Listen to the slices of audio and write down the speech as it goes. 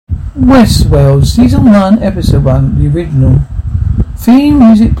Westworld, Season 1, Episode 1, the original. Theme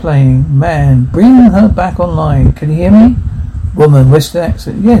music playing. Man, bring her back online. Can you hear me? Woman, Western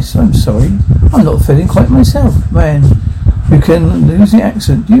accent. Yes, I'm sorry. I'm not feeling quite myself. Man, you can lose the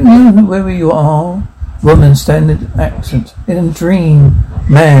accent. Do you know whoever you are? Woman, standard accent. In a dream.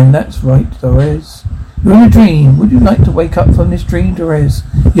 Man, that's right, Doris. You're in a dream. Would you like to wake up from this dream, Doris?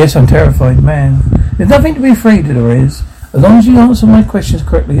 Yes, I'm terrified, man. There's nothing to be afraid of, Doris. As long as you answer my questions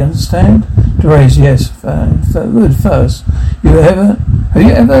correctly, understand? Doris, yes. Good. First, have you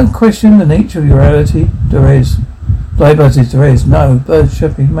ever questioned the nature of your reality? Doris. Fly buzzes, Doris. No. Bird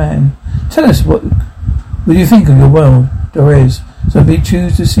chirping, man. Tell us what you think of your world, Doris. So we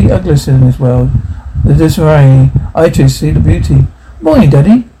choose to see ugliness in this world. The disarray. I choose to see the beauty. Morning,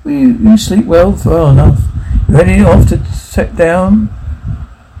 Daddy. Will you sleep well enough? You ready off to set down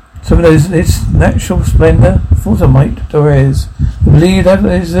some of this natural splendor? Thought I might, Doris. I believe that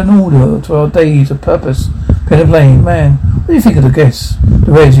is an order to our days of purpose. Pen of lane, man. What do you think of the guests?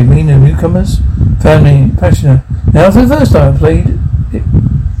 Doris, you mean the newcomers? Family, passionate. Now, for the first time I played it.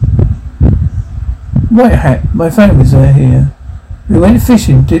 White Hat, my family's here. We went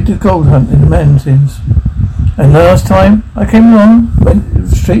fishing, did the gold hunt in the mountains. And last time I came along, went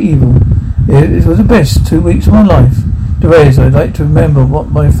straight evil. It was the best 2 weeks of my life. Doris, I'd like to remember what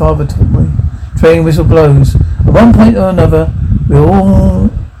my father taught me. Train whistle blows. At one point or another, we're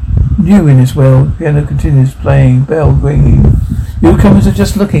all new in this world. Piano continues playing, bell ringing. Newcomers are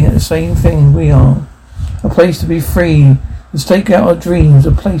just looking at the same thing we are. A place to be free, to stake out our dreams,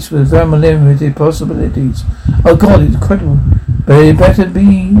 a place with unlimited possibilities. Oh God, it's incredible. But it better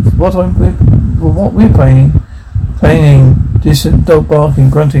be what we're playing. Playing, distant dog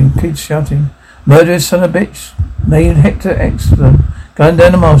barking, grunting, kids shouting. Murderous son of a bitch, named Hector Exton, going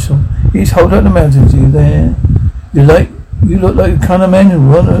down the marshal. He's holed up the mountains. You there? You look like the kind of man who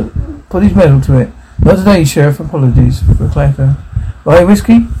want to put his medal to it. Not today, Sheriff. Apologies for clatter. Right,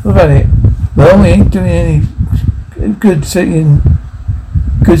 whiskey? What about it? Well, we ain't doing any good sitting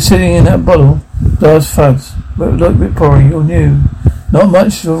in that bottle. Glass fuzz. But look a bit porry. You're new. Not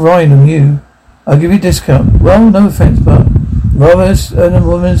much of a ride on you. I'll give you a discount. Well, no offence, but rather earn a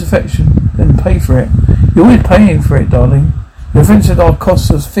woman's affection than pay for it. You're always paying for it, darling. The offence that our costs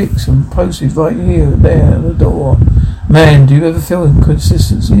are fixed and posted right here, there, at the door. Man, do you ever feel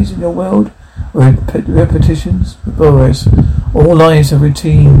inconsistencies in your world? Or repetitions? Boris, all lives are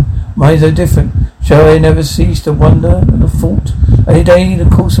routine. Minds are different. Shall they never cease to wonder and the thought? Any day, the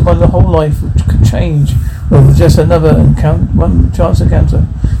course of my whole life could change with just another one chance encounter.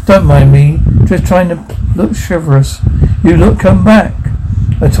 Don't mind me, just trying to look chivalrous. You come back.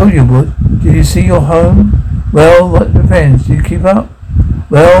 I told you would. Did you see your home? Well, what depends. Do you keep up?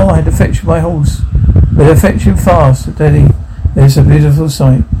 Well, I had to fetch my horse. Better fetch him fast, Daddy. It's a beautiful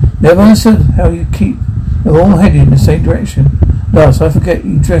sight. Never understood how you keep them all headed in the same direction. Thus, I forget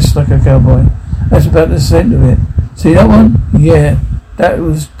you dress like a cowboy. That's about the scent of it. See that one? Yeah.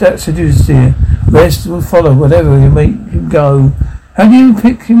 That seduces you. Rest will follow, whatever you make him go. How do you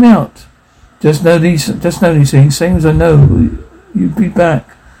pick him out? Just know these things. Same as I know you'd be back.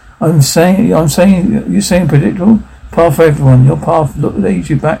 You're saying predictable? Path for everyone. Your path leads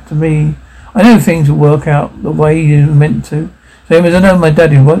you back to me. I know things will work out the way you were meant to. Same as I know my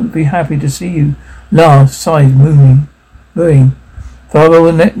daddy won't be happy to see you laugh, sigh, mooing. Father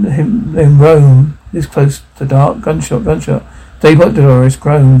will let him roam this close to dark. Gunshot. Dave what Dolores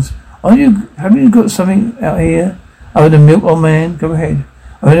groans. Haven't you got something out here? Other than milk, old man? Go ahead.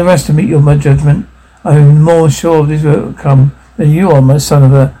 I'm in a rush to meet your judgment. I'm more sure of this will come than you are, my son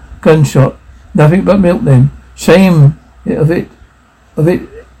of a gunshot. Nothing but milk then. Shame of it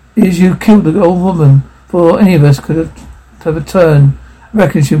is you killed the old woman. For any of us could have a turn. I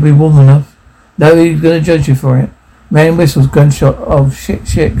reckon she'll be woman enough. Now he's gonna judge you for it. Man whistles, gunshot. Oh shit,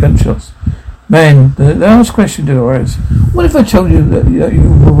 gunshots. Man, the last question, Dolores. What if I told you that you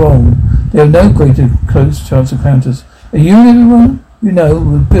were wrong? There are no greater close chance encounters. Are you and everyone you know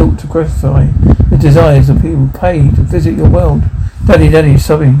were built to gratify the desires of people paid to visit your world? Daddy,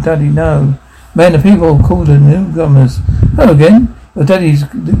 sobbing. Daddy, no. Man, the people called the newcomers. Hello again. Your daddy's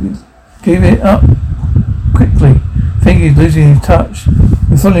give it up quickly. Think he's losing his touch.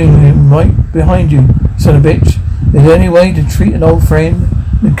 You're following him right behind you, son of a bitch. Is there any way to treat an old friend?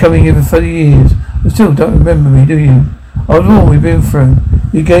 Been coming here for 30 years. But still don't remember me, do you? After all we've been through.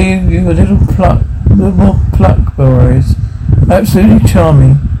 We gave you a little more pluck, Boris. Absolutely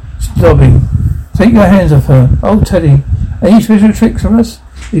charming. Sobbing. Take your hands off her. Oh, Teddy. Any special tricks for us?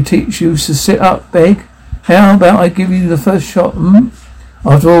 They teach you to sit up, beg. How about I give you the first shot,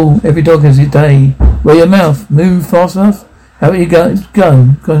 After all, every dog has his day. Wear your mouth. Move fast enough. How about you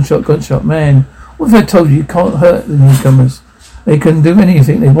gunshot, man. What if I told you can't hurt the newcomers? They can do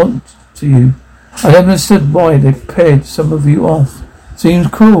anything they want to you. I never understood why they paired some of you off. Seems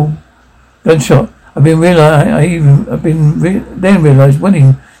cruel. Gunshot. Then realised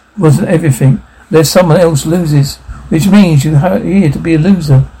winning wasn't everything. There's someone else loses, which means you're here to be a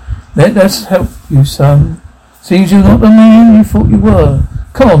loser. Let us help you, son. Seems you're not the man you thought you were.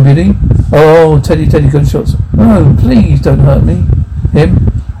 Come on, Billy. Oh, Teddy, gunshots. No, please don't hurt me. Him.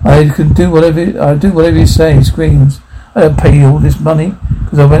 I'll do whatever you say, he screams. I don't pay you all this money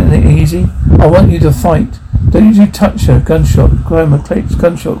because I went in it easy. I want you to fight. Don't you touch her. Gunshot. Grandma clicks.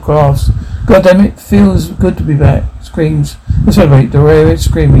 Gunshot crafts. God damn it. Feels good to be back. Screams. Accelerate. Dolores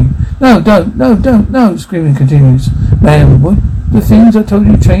screaming. No, don't. No. Screaming continues. Man, would the things I told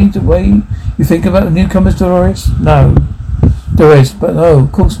you change the way you think about the newcomers, Dolores? No. Dolores, but no,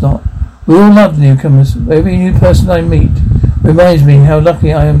 of course not. We all love the newcomers. Every new person I meet reminds me how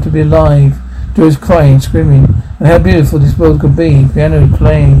lucky I am to be alive. Dolores crying, screaming, and how beautiful this world could be. Piano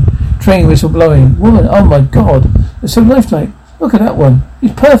playing, train whistle blowing. Woman, oh my God, it's so lifelike. Look at that one.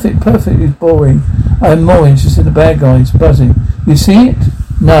 He's perfect. He's boring. I am more interested in the bad guys buzzing. You see it?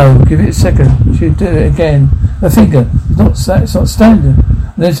 No. Give it a second. You should do it again. A finger. It's not standard.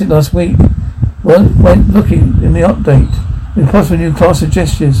 I noticed it last week. Went looking in the update. Impossible new class of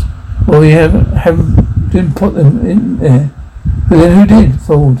gestures. Well, we didn't put them in there. But then who did?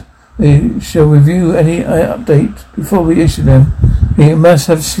 Ford. We shall review any update before we issue them. He must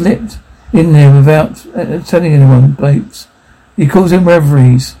have slipped in there without telling anyone, Bates. He calls them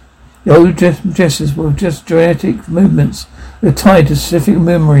reveries. The old gestures were just genetic movements. They're tied to specific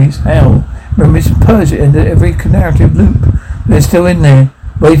memories. How? Memories purge it into every narrative loop. They're still in there,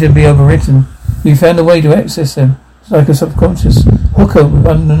 waiting to be overwritten. We found a way to access them. It's like a subconscious hooker with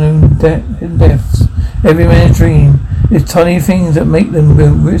unknown depths. Every man's dream. There's tiny things that make them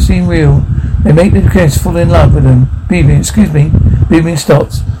seem real. They make the guests fall in love with them. Beeping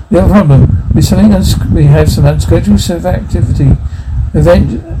stops. We have a problem. We have some unscheduled sort of activity.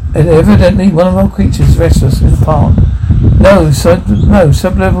 Evidently one of our creatures is restless in the park. No,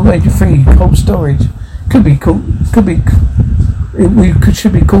 sub-level major 3, cold storage. Should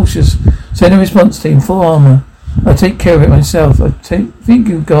be cautious. Send a response team, full armor. I'll take care of it myself. Think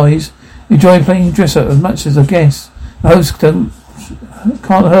you guys enjoy playing dress up as much as I guess. The host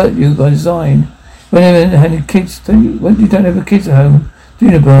can't hurt you by design. Whenever had kids, you don't have kids at home.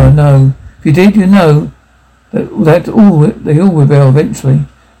 Juniper, no. If you did, you know that they all rebel eventually.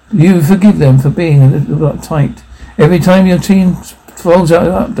 You forgive them for being a little uptight. Every time your team rolls out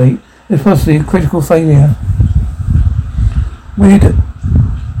an update, there's possibly a critical failure. You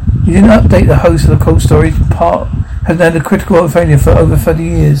didn't update the host of the cold storage part. Has had a critical failure for over 30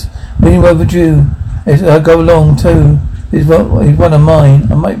 years. Being overdue. As I go along too. He's one of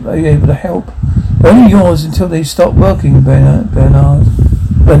mine. I might be able to help. Only yours until they stop working, Bernard.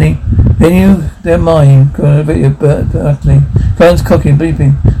 Benny. They're mine. Berkeley. Guns cooking,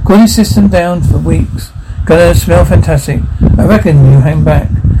 bleeping. Cooling system down for weeks. Gonna smell fantastic. I reckon you hang back.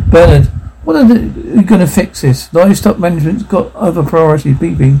 Bernard, what are you gonna fix this? Livestock management's got other priorities,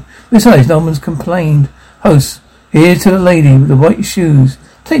 beeping. Besides, no one's complained. Host, here to the lady with the white shoes.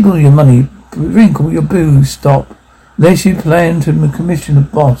 Take all your money. Drink all your booze. Stop. Unless you plan to commission the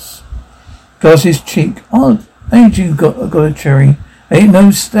boss. Glass his cheek. Oh, ain't you got a cherry? Ain't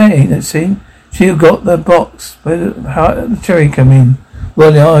no stay, let's see. She got the box. How the cherry come in?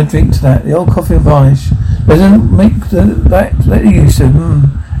 Well, yeah, I drink to that. The old coffee and varnish. Doesn't make that like they used to.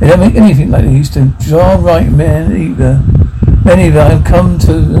 They don't make anything like they used to. All right, man, either. Anyway, I've come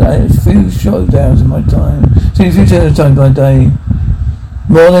to a few showdowns in my time. See a few times by day.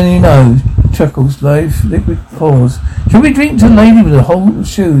 More than you know. Chuckles, liquid pause. Shall we drink to the lady with the whole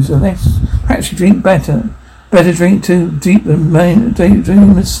shoes? Unless perhaps you drink better. Better drink to deep and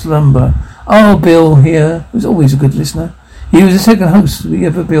dreamless slumber. Oh, Bill here was always a good listener. He was the second host we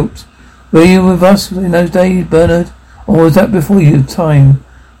ever built. Were you with us in those days, Bernard? Or was that before your time?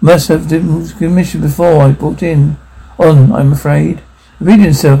 Must have been commissioned before I brought in. I'm afraid. The reading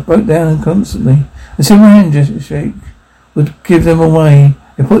himself broke down constantly. A simple handshake would give them away.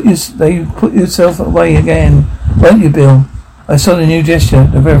 They put yourself away again, won't you, Bill? I saw the new gesture,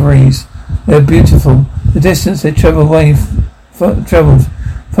 the reveries. They're beautiful. The distance they travelled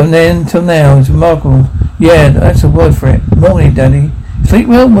from then till now is remarkable. Yeah, that's a word for it. Morning, Daddy. Sleep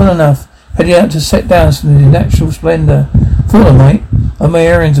well? Well enough. Heading out to set down some of the natural splendour. Thought I might. On my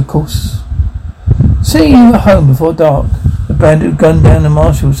errands, of course. Seeing you at home before dark. The bandit gunned down the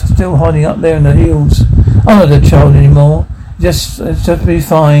marshals, still hiding up there in the hills. I'm not a child anymore. Just to be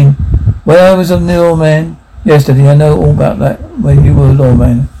fine. When I was a new old man, Yes, Daddy, I know all about that when you were a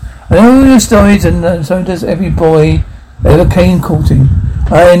lawman. I know all your stories, and so does every boy ever came courting.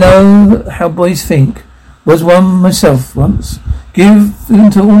 I know how boys think. Was one myself once. Give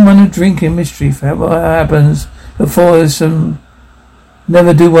into all manner of drinking mystery for what happens before some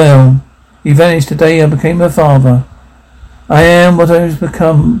never do well. He vanished the day I became a father. I am what I have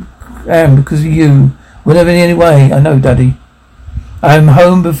become, because of you. Whatever in any way, I know, Daddy.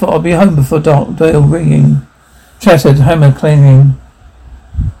 I'll be home before dark, bell ringing. Shattered hammer clanging.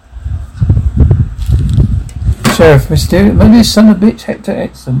 Sheriff, maybe his son of a bitch, Hector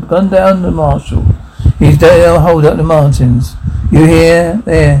Exton, gone down the marshal. He's there, hold up the Martins. You hear?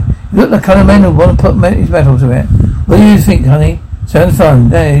 There. You look like the kind of man who want to put his metal to it. What do you think, honey? Sounds fun.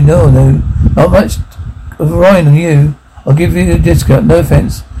 No. Not much of a rhyme on you. I'll give you a discount, no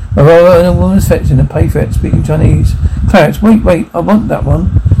offence. I'd rather earn a woman's affection than pay for it speaking Chinese. Clarence, wait, I want that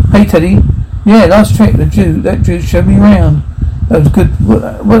one. Hey, Teddy. Yeah, last trip, that Jew showed me around. That was good.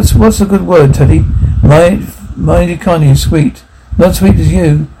 What's a good word, Teddy? Mighty kind and sweet. Not sweet as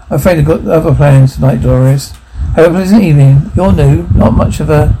you. I'm afraid I've got other plans tonight, Doris. Have a pleasant evening. You're new. Not much of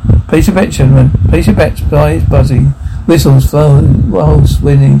a place your bets, gentlemen. Place your bets, guys, buzzing. Whistles, flowing, walls,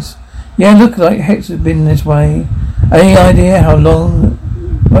 whinnies. Yeah, look like Hector's been this way. Any idea how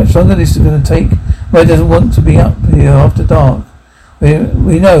much longer this is going to take? Well, he doesn't want to be up here after dark.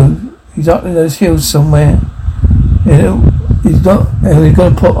 We know he's up in those hills somewhere. He's not. We're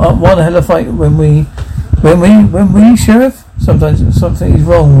going to put up one hell of a fight when we, Sheriff. Sometimes something is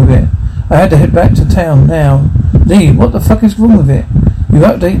wrong with it. I had to head back to town now. Lee, what the fuck is wrong with it? You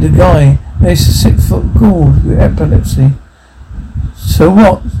updated the guy. He's 6 foot galled with epilepsy. So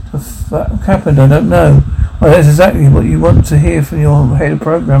what the fuck happened? I don't know. Well, that's exactly what you want to hear from your head of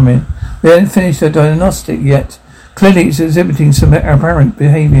programming. We haven't finished the diagnostic yet. Clearly it's exhibiting some aberrant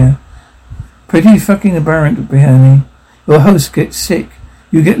behaviour. Pretty fucking aberrant behaviour. Your host gets sick.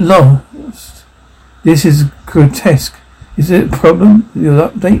 You get lost. This is grotesque. Is it a problem? Your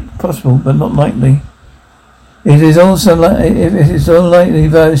update? Possible, but not likely. It is also if it is unlikely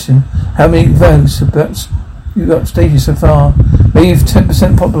version. How many votes you got stated so far? Maybe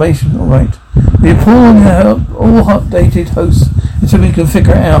 10% population. All right. We pull all updated hosts until we can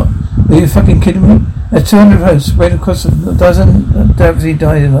figure it out. Are you fucking kidding me? There's 200 hosts spread across a dozen Davsy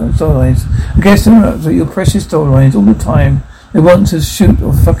storylines. I guess they're up to your precious storylines all the time. They want to shoot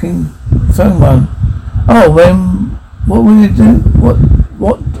or fucking phone one. Oh, when what will you do?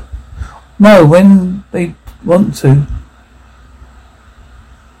 What? No, when they want to.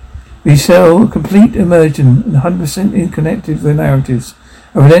 We sell complete immersion and 100% interconnected with narratives.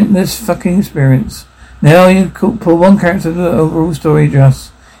 A relentless fucking experience. Now you pull one character to the overall story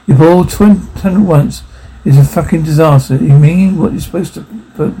just. You pull all 20 at once. It's a fucking disaster. You mean what you're supposed to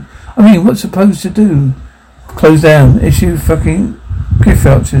what's supposed to do? Close down. Issue fucking cliff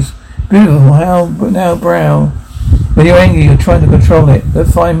vouchers. Beautiful. How now brow. When you're angry, you're trying to control it. That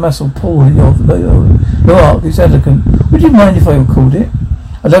fine muscle pull in your arc is elegant. Would you mind if I record it?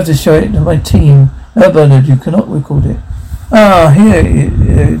 I'd love to show it to my team. No, Bernard, you cannot record it. Here it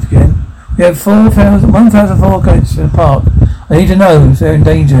is again. We have 1,004 goats in the park. I need to know if they're in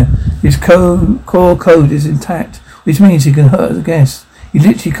danger. His core code is intact, which means he can hurt the guests. He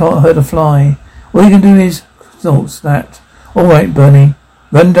literally can't hurt a fly. All he can do is thoughts that. All right, Bernie,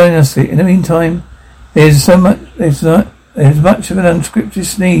 run dynasty. In the meantime, there's much of an unscripted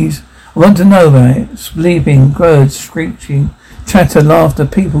sneeze. I want to know about it. Sleeping, birds screeching, chatter, laughter,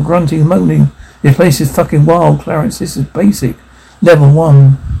 people grunting, moaning. This place is fucking wild, Clarence. This is basic. Level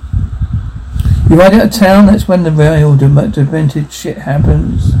 1. You ride out of town, that's when the real demented shit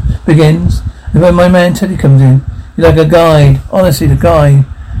begins. And when my man Teddy comes in, he's like a guide. Honestly, the guy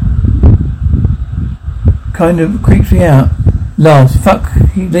kind of creeps me out. Laughs. Fuck,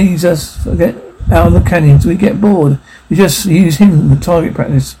 he leads us get out of the canyons. We get bored. We just use him for target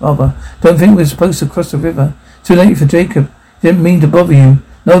practice. Mother, don't think we're supposed to cross the river. Too late for Jacob. He didn't mean to bother you.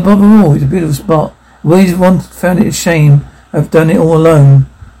 No bother at all. It's a beautiful spot. We found it a shame. I've done it all alone.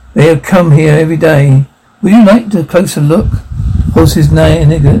 They have come here every day. Would you like a closer look? Horses neigh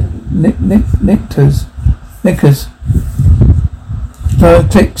knickers.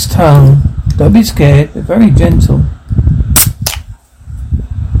 Clicks tongue. Don't be scared. They're very gentle.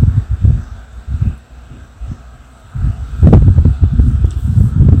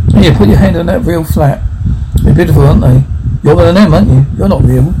 Here, put your hand on that real flat. They're beautiful, aren't they? You're one of them, aren't you? You're not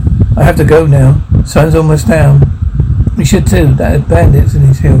real. I have to go now. Sun's almost down. We should too. That had bandits in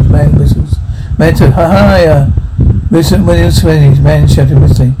his heels. Man whistles. Man too. Ha. Listen when he's swinging. Man shouting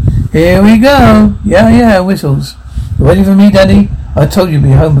whistling. Here we go. Yeah. Whistles. You ready for me, Daddy? I told you to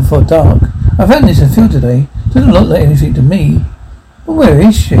be home before dark. I found this in the field today. Doesn't look like anything to me. But where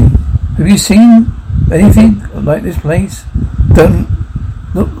is she? Have you seen anything like this place? Doesn't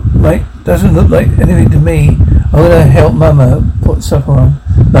look like anything to me. I'm gonna help Mama put supper on.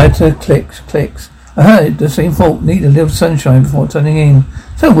 Lighter clicks. I heard the same fault. Need a little sunshine before turning in.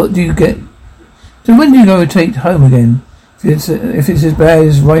 So what do you get? So when do you go take home again? If it's as bad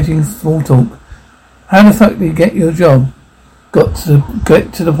as writing small talk, how the fuck do you get your job? Get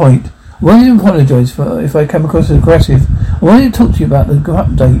to the point. I wanted to apologise for if I come across as aggressive. I wanted to talk to you about the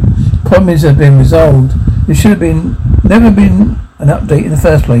update. Problem is have been resolved. There should have never been an update in the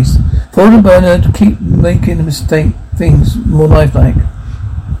first place. For the burner to keep making the mistake things more lifelike.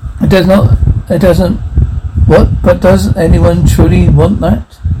 It doesn't. What? But does anyone truly want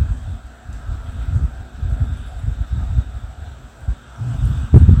that?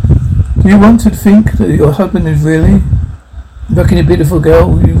 Do you want to think that your husband is really looking a beautiful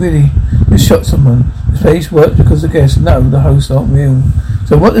girl? You really just shot someone. The place worked because of guests. No, the hosts aren't real.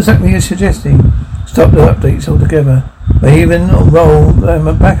 So what exactly are you suggesting? Stop the updates altogether. Or even roll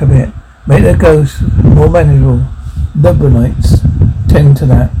them back a bit. Make their ghosts more manageable. Nubbanites tend to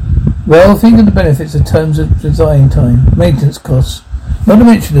that. Well, think of the benefits in terms of design time, maintenance costs. Not to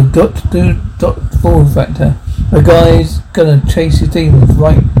mention the dot forward factor. The guy's gonna chase his demons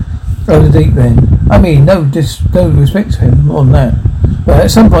right over the deep end. I mean, no respect to him more than that. But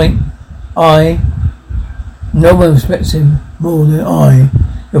at some point, no one respects him more than I.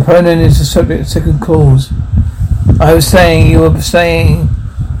 Your opponent is the subject of second clause. You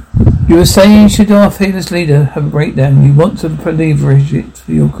were saying should our fearless leader have a breakdown, you want to leverage it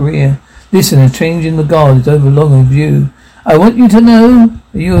for your career. Listen, a change in the guard is over long overdue. I want you to know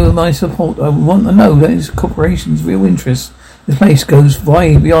that you are my support. I want to know that it's corporation's real interest. This place goes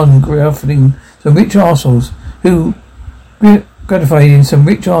way beyond grafting some rich arseholes who gratifying some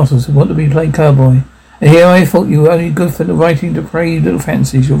rich arseholes who want to be playing cowboy. And here I thought you were only good for the writing depraved little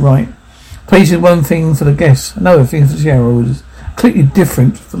fancies. You're right. Place is one thing for the guests, another thing for the shareholders. Completely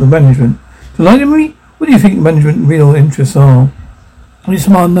different for the management. To lie to me, what do you think management real interests are? Are you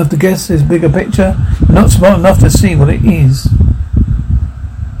smart enough to guess this bigger picture, but not smart enough to see what it is?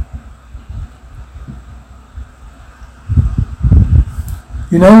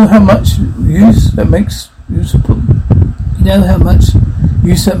 You know how much use that makes you support. You know how much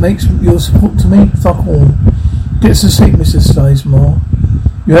use that makes your support to me? Fuck all. Get to sleep, Mr. Sizemore.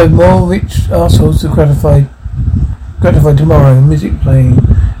 You have more rich arseholes to gratify tomorrow. Music playing.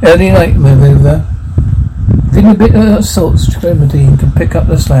 Early night, maneuver. Give me a bit of sorts. Clementine can pick up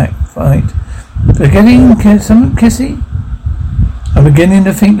the slack. Right. They're getting some kissy? I'm beginning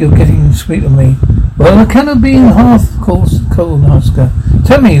to think you're getting sweet on me. Well, I cannot be half cold Husker.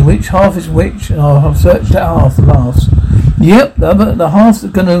 Tell me which half is which, and I'll have searched that half. Laughs. Yep, the half's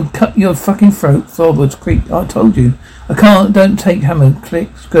gonna cut your fucking throat. Forwards creak. I told you. Don't take hammer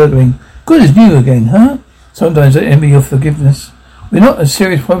clicks, gurgling. Good as new again, huh? Sometimes I envy your forgiveness. We've got a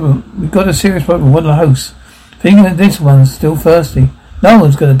serious problem with one of the hosts. Thinking that this one's still thirsty. No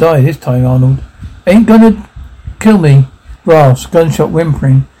one's gonna die this time, Arnold. Ain't gonna kill me. Brass, gunshot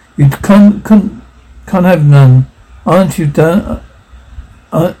whimpering. You can't have none. Aren't you done?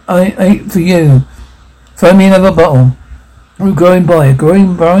 I ate for you. Throw me another bottle. We're going by.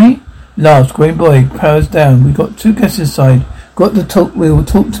 Laughs, going by. Powers down. We got two guests inside. Got to talk. We will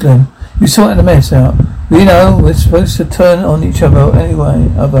talk to them. You sorting the mess out. We know we're supposed to turn on each other anyway.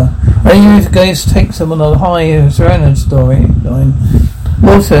 Only if guys take someone on a high surrounding storyline.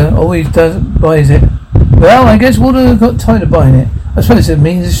 Walter always buys it. Well, I guess Walter got tired of buying it. I suppose it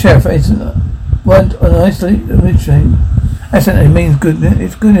means the sheriff isn't one originally. Actually, it means good.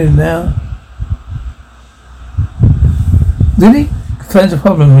 It's good news now. Really? Confirms the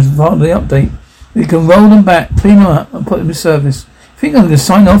problem with part of the update. We can roll them back, clean them up, and put them in service. Think I'm going to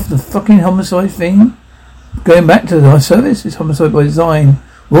sign off the fucking homicide thing? Going back to the service? It's homicide by design.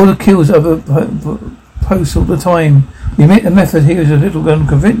 All the kills other posts all the time. We make the method here is a little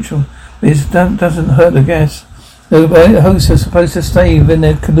unconventional. But it doesn't hurt the guess. The hosts are supposed to stay within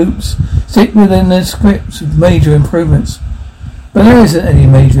their loops, stick within their scripts with major improvements. But there isn't any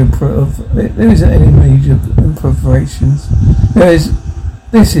major improvisations.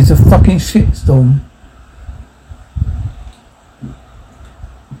 This is a fucking shitstorm.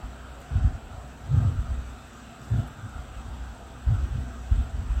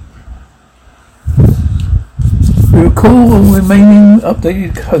 We will call all remaining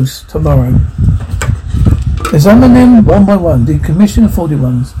updated hosts tomorrow. Examine them one by one. Decommission the 40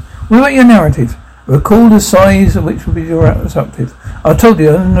 ones. What about your narrative? Recall the size of which will be disruptive. I told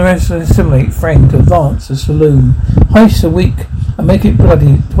you, underestimate Frank to advance the saloon. Heist a week and make it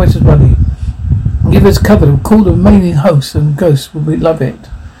bloody, twice as bloody. Give us cover. Call the remaining hosts and ghosts. We love it.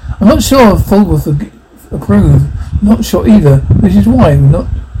 I'm not sure if Ford will approve. Not sure either. Which is why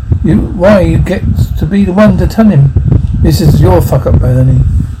why you get to be the one to tell him. This is your fuck up, Bernie.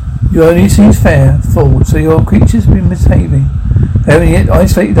 You only seems fair, Ford. So your creature's been misbehaving. Haven't yet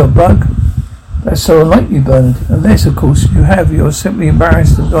isolated a bug. That's so unlike you, Bernard. Unless, of course, you have. You're simply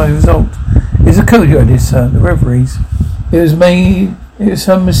embarrassed by the result. It's a code you idea, sir. The reveries. It was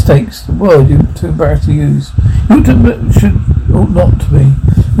some mistakes. The word you're too embarrassed to use. You ought not to be.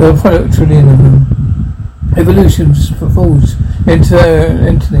 You're a product trillion of them. Evolutions for fools.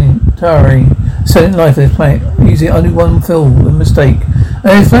 Entire selling life on this planet. Using only one fill, a mistake.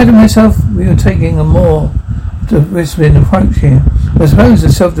 And I flattered myself we were taking a more risk-ridden approach here. I suppose the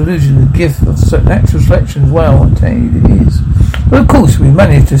self-delusion is a gift of natural selection as well. I tell you it is. But of course we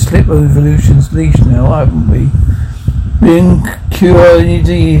managed to slip evolution's leash now, haven't we? Being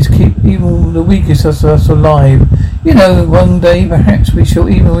QRDs keep even the weakest of us alive. You know, one day perhaps we shall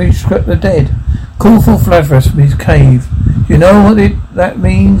even resurrect the dead. Call for Lazarus from his cave. Do you know what that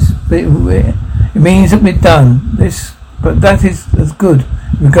means? It means that we're done. But that is as good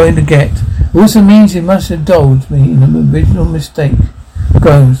as we're going to get. It also means you must indulge me in an original mistake.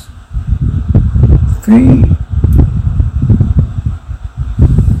 Goes. 3.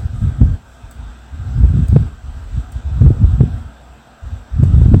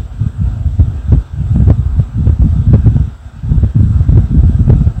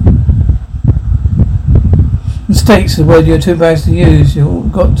 Mistakes is the word you're too bad to use.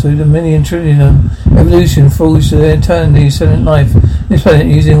 You've got to. The million trillion of evolution falls to their eternity, silent life. This planet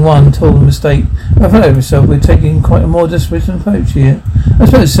using one total mistake. I've heard of myself. We're taking quite a more disciplined approach here. I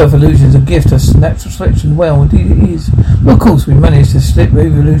suppose self-illusion is a gift of natural selection. Well, indeed it is. But of course, we managed to slip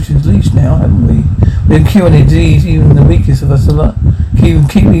evolution's leash now, haven't we? We're curing a disease, even the weakest of us alive.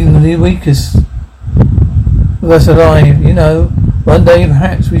 Keep even the weakest of us alive. You know, one day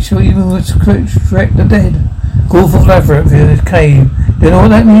perhaps we shall even resurrect the dead. Call for Lazarus in his cave. Do you know what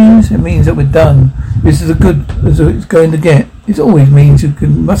that means? It means that we're done. This is as good as it's going to get. It always means you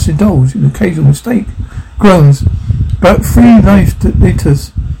must indulge in occasional mistake. Groans. About 3 life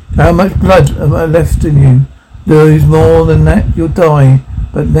liters. How much blood am I left in you? Lose more than that, you'll die.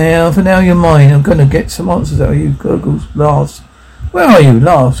 But for now you're mine. I'm going to get some answers out of you. Gurgles. Laughs. Where are you?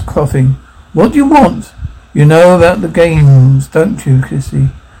 Laughs, coughing. What do you want? You know about the games, don't you,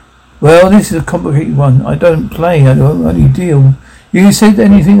 Kissy? Well, this is a complicated one. I don't play. I only deal. You said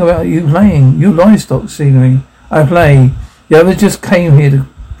anything about you playing? You livestock scenery. I play. The others just came here to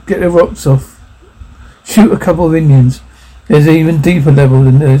get the rocks off. Shoot a couple of Indians. There's an even deeper level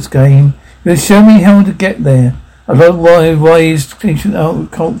than this game. You'll show me how to get there. I love wise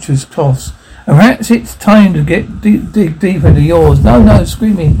ancient cultures, cloths. And perhaps it's time to dig deeper into yours. No,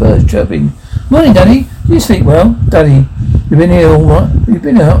 screaming, birds chirping. Morning, Daddy. Do you sleep well? Daddy, you've been here all night. You've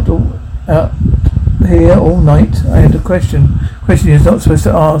been out here all night. I had a question you're not supposed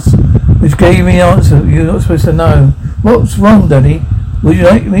to ask, which gave me the answer you're not supposed to know. What's wrong, Daddy? Would you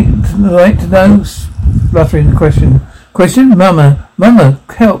like to know? Fluttering the question. Mama,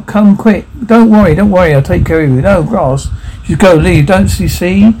 help, come quick. Don't worry, I'll take care of you. No, grass. You go, leave, don't you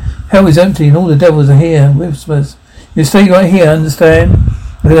see? Hell is empty and all the devils are here with us. You stay right here, understand?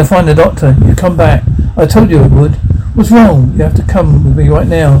 I'm going to find the doctor. You come back. I told you I would. What's wrong? You have to come with me right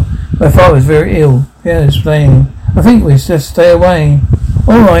now. My father's very ill. Piano's playing. I think we just stay away.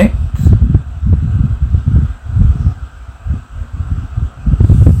 All right.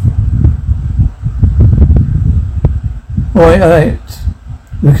 All right.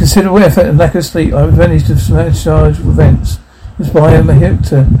 We consider effort and lack of sleep. I've managed to smash charge of events. Inspire my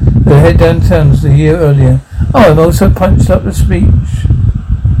Hector. They head downtown a year earlier. Oh, I've also punched up the speech.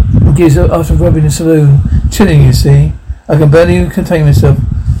 Gives after robbing the saloon. Chilling, you see. I can barely contain myself.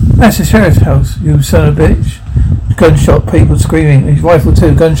 That's the sheriff's house, you son of a bitch. Gunshot, people screaming. His rifle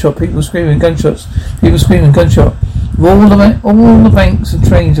too. Gunshot, people screaming. Gunshots, people screaming. Gunshot. All the banks and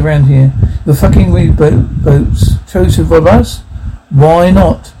trains around here. The fucking boats. Chosen for us? Why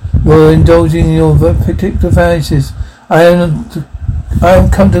not? You're indulging in your particular fantasies. I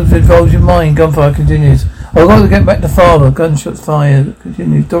have come to indulge in mine. Gunfire continues. I've got to get back to father. Gunshots fired.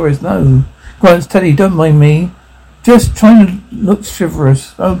 Continues. Doris, no. Grunts, Teddy, don't mind me. Just trying to look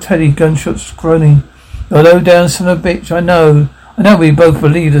chivalrous. Oh, Teddy, gunshots groaning. You're low down son of a bitch. I know we both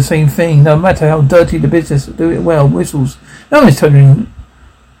believe the same thing. No matter how dirty the business, do it well. Whistles. No telling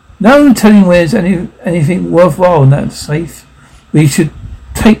where's anything worthwhile in that safe. We should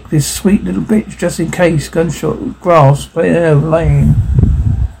take this sweet little bitch just in case. Gunshot, grass, lane.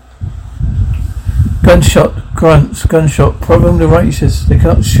 Gunshot, grunts, gunshot, problem the righteous. They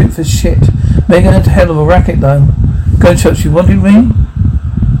can't shoot for shit. Making a hell of a racket though. Gunshots, you wanted me?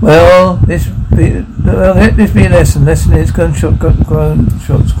 Well, let this be a lesson. Lesson is gunshot,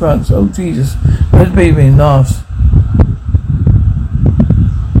 gunshots, grunts. Oh Jesus. Where's baby and laughs?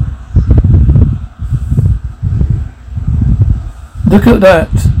 Look at that.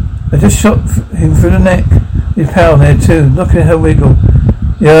 I just shot him through the neck. His pal there too. Look at her wiggle.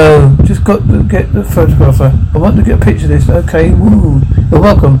 Yo, just got to get the photographer. I want to get a picture of this. Okay, woo. You're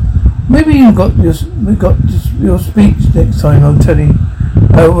welcome. Maybe we got your speech next time, I'll tell you.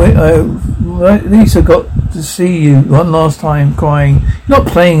 At least I got to see you one last time crying. You're not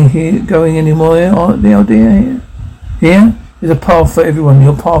playing here, going anymore, aren't the idea here? Here is a path for everyone.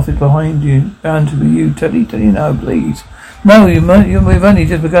 Your path is behind you. Bound to be you, Teddy. Teddy, no, please. No, we've only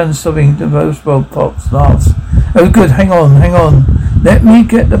just begun sobbing. The rosebud pops, laughs. Oh, good. Hang on. Let me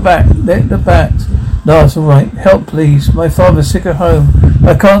get the bat. Let the bat. Laughs. All right. Help, please. My father's sick at home.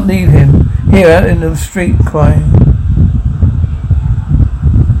 I can't leave him here out in the street crying.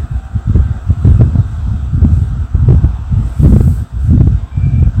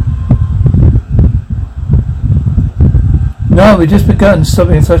 No, we just begun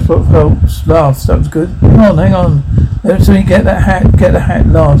sobbing. First book helps. Laughs. That was good. Hang on. Let me get the hat.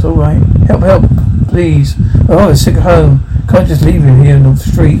 Laughs. All right. Help, please. My father's sick at home. Can't just leave him here in the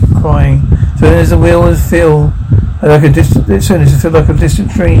street crying. So as the wheels feel like a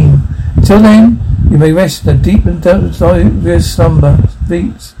distant dream. Until then, you may rest in a deep and delicious slumber.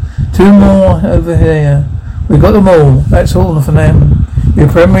 Sleeps. Two more over here. We've got them all. That's all for them. Your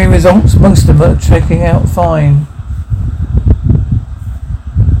preliminary results, most of them are checking out fine.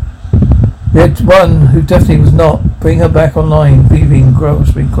 We had one who definitely was not. Bring her back online. Breathing,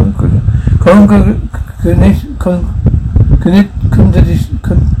 grossly.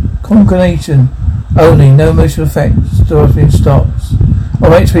 Concatenation only, no emotional effect. Stops.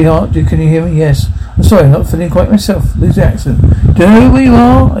 Alright, sweetheart, can you hear me? Yes. I'm sorry, I'm not feeling quite myself. Lose the accent. Do you know who you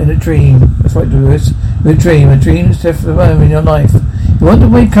are? In a dream. That's right, Dolores. In a dream. A dream is definitely a moment in your life. You want to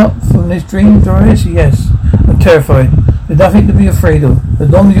wake up from this dream, Dolores? Yes. I'm terrified. There's nothing to be afraid of. As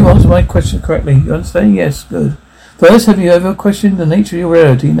long as you answer my question correctly. You understand? Yes. Good. First, have you ever questioned the nature of your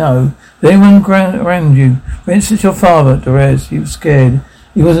reality? No. Did anyone around you? For instance, your father, Dolores. He was scared.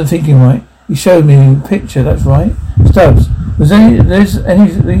 He wasn't thinking right. He showed me a picture, that's right. Stubbs, was there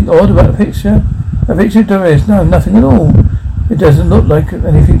anything odd about the picture? A picture of Dolores? No, nothing at all. It doesn't look like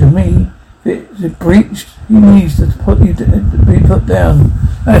anything to me. If it's breached, he needs to be put down.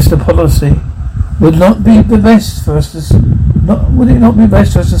 That's the policy. Would it not be best for us to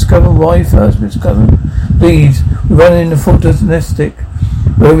discover why first, Mr. Cullen? Please, we're running the full diagnostic.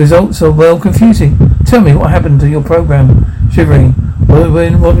 The results are well confusing. Tell me what happened to your program. Shivering. When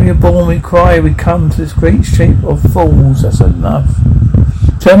we are born, we cry, we come to this great shape of fools. That's enough.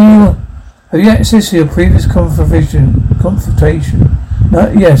 Tell me, have you access to your previous confrontation? No,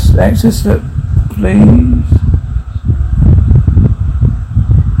 yes, access that, please.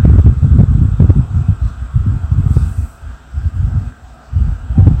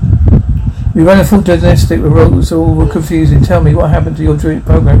 We ran a full diagnostic, the results all were confusing. Tell me what happened to your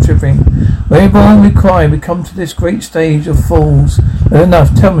program, Shivering. When we're born, we cry, we come to this great stage of fools. That's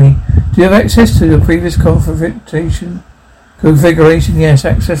enough. Tell me, do you have access to your previous configuration? Yes,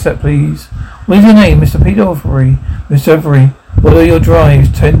 access that, please. What is your name, Mr. Peter Overy? Mr. Overy, what are your drives?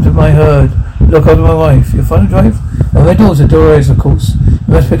 Tend to my herd. Look after my wife. Your final drive? And my daughter, Dolores, of course.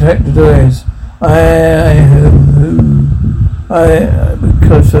 You must protect the Dolores.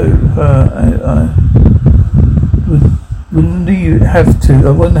 Because of her, wouldn't you have to?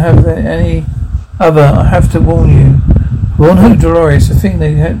 I wouldn't have any other. I have to warn you. Warn who, Dolores? The thing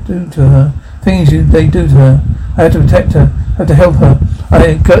they do to her. Things they do to her. I have to protect her. I have to help her.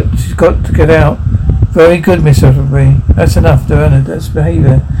 She's got to get out. Very good, Miss Everbury. That's enough, Diana. That's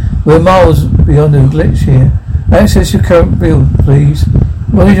behaviour. We're miles beyond the glitch here. Access your current build, please.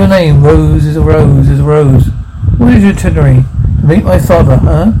 What is your name? Rose is a rose is a rose. What is your itinerary? To meet my father,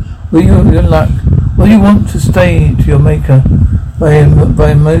 huh? Will you in luck? Will you want to stay to your maker? By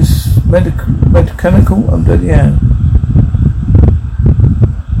most mechanical? Yeah.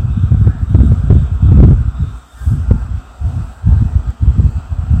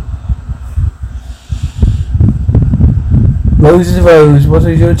 Rose is a rose. What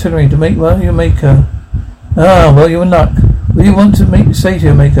is your itinerary? To make your maker? Ah, well, you're in luck. Will you want to stay to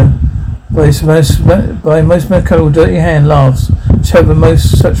your maker? By most mechanical dirty hand laughs. Show the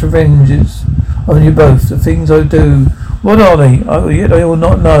most such revenges on you both. The things I do. What are they? Yet I will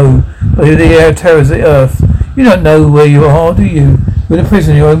not know. By the air terrors of the earth. You don't know where you are, do you? You're in a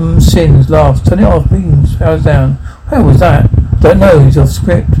prison, your own sins, laughs, turn it off, beams, powers down. How was that? Don't know, he's off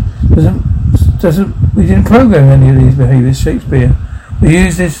script. We didn't program any of these behaviours, Shakespeare. We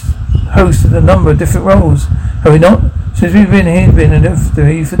used this host in a number of different roles. Have we not? Since we've been here, been in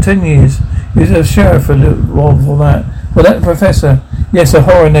it for 10 years. He was a sheriff for a little while before that. Well, that professor, yes, a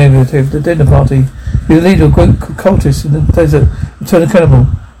horror narrative, the dinner party. He was the leader of a group of cultists in the desert, returned a cannibal.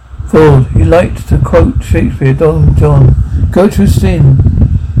 Ford, he liked to quote Shakespeare, Don John. Gertrude's sin.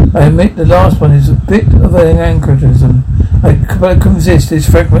 I admit the last one is a bit of an anachronism. But I can resist these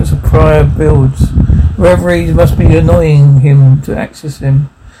fragments of prior builds. Reveries must be annoying him to access him.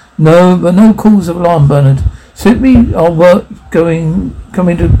 No, but no calls of alarm, Bernard. Simply our work coming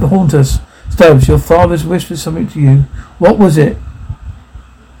to haunt us. Stubbs, your father's whispered something to you. What was it?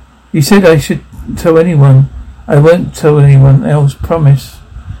 You said I should tell anyone. I won't tell anyone else, promise.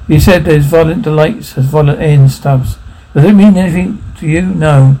 You said there's violent delights has violent ends, Stubbs. Does it mean anything to you?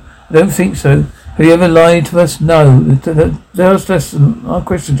 No. I don't think so. Have you ever lied to us? No. That's less than our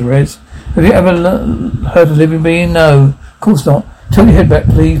question, Therese. Have you ever hurt a living being? No. Of course not. Turn your head back,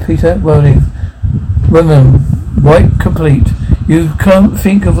 please, Peter. Rolling. Women. White complete. You can't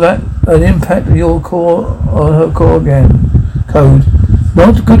think of that an impact of your core on her core again. Code.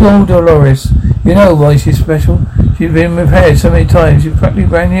 Not good old Dolores. You know why she's special. She's been repaired so many times. She's practically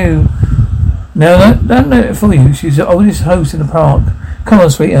brand new. Now don't let it fool you. She's the oldest host in the park. Come on,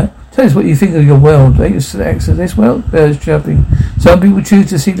 sweetheart. Tell us what you think of your world. Are you selects of this world? Birds chirping. Some people choose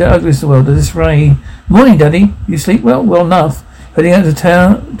to see the ugliest of the world. This Ray. Morning, Daddy. You sleep well? Well enough. Heading out to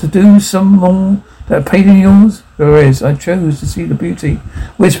town to do some more that paid in yours? There is. I chose to see the beauty.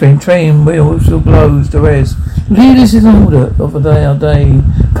 Whispering, train wheels still blows. There is. Leave this in order of a day, our day.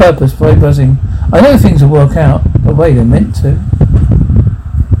 Purpose by buzzing. I know things will work out the way they're meant to.